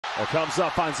Well, comes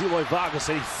up, finds Eloy Vargas,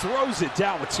 and he throws it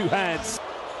down with two hands.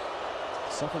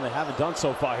 Something they haven't done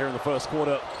so far here in the first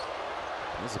quarter.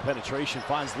 There's a penetration,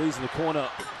 finds Lees in the corner.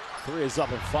 Three is up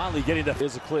and finally getting the.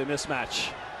 Here's a clear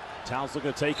mismatch. Towns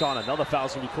looking to take on another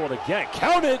foul's going to be called again.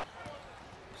 Count it!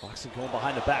 Clarkson going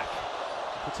behind the back.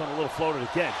 Puts on a little floater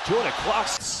again. Jordan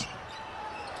Clarkson.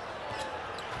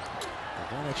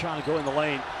 And then they're trying to go in the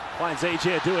lane. Finds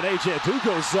AJ Adu, and AJ Adu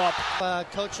goes up.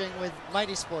 Coaching with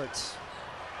Mighty Sports.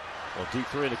 Well, deep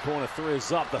three in the corner. Three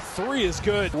is up. The three is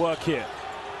good. Work here.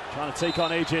 Trying to take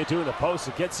on AJ Adu in the post.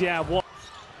 It gets the and one.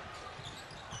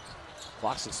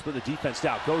 Clarkson split the defense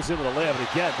down. Goes in with a layup. And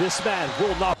again, this man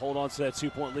will not hold on to that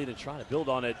 2-point lead and trying to build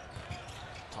on it.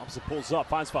 Thompson pulls up,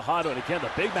 finds Fajardo, and again, the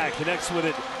big man connects with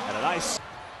it. And a nice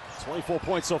 24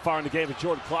 points so far in the game. And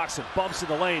Jordan Clarkson bumps in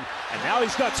the lane. And now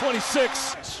he's got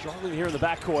 26. Struggling here in the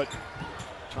backcourt.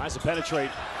 Tries to penetrate.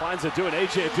 Finds Adu, and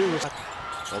AJ Adu.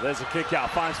 Well, there's a kick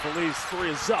out. Finds Feliz. Three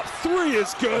is up. Three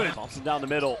is good. Thompson down the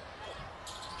middle.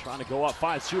 Trying to go up.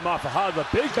 Finds Chuma Fajardo, the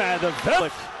big man, the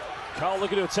Velic. Carl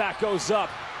looking to attack, goes up.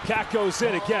 Cat goes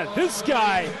in again. This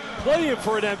guy playing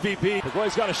for an MVP. The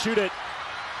boy's got to shoot it.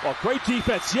 Well, great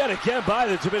defense yet again by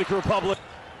the Dominican Republic.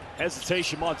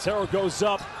 Hesitation. Montero goes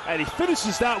up, and he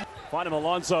finishes that. Find him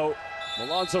Alonso.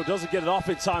 Alonso doesn't get it off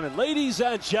in time. And ladies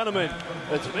and gentlemen,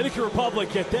 the Dominican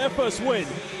Republic get their first win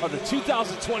of the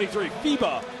 2023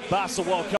 FIBA Basketball World Cup.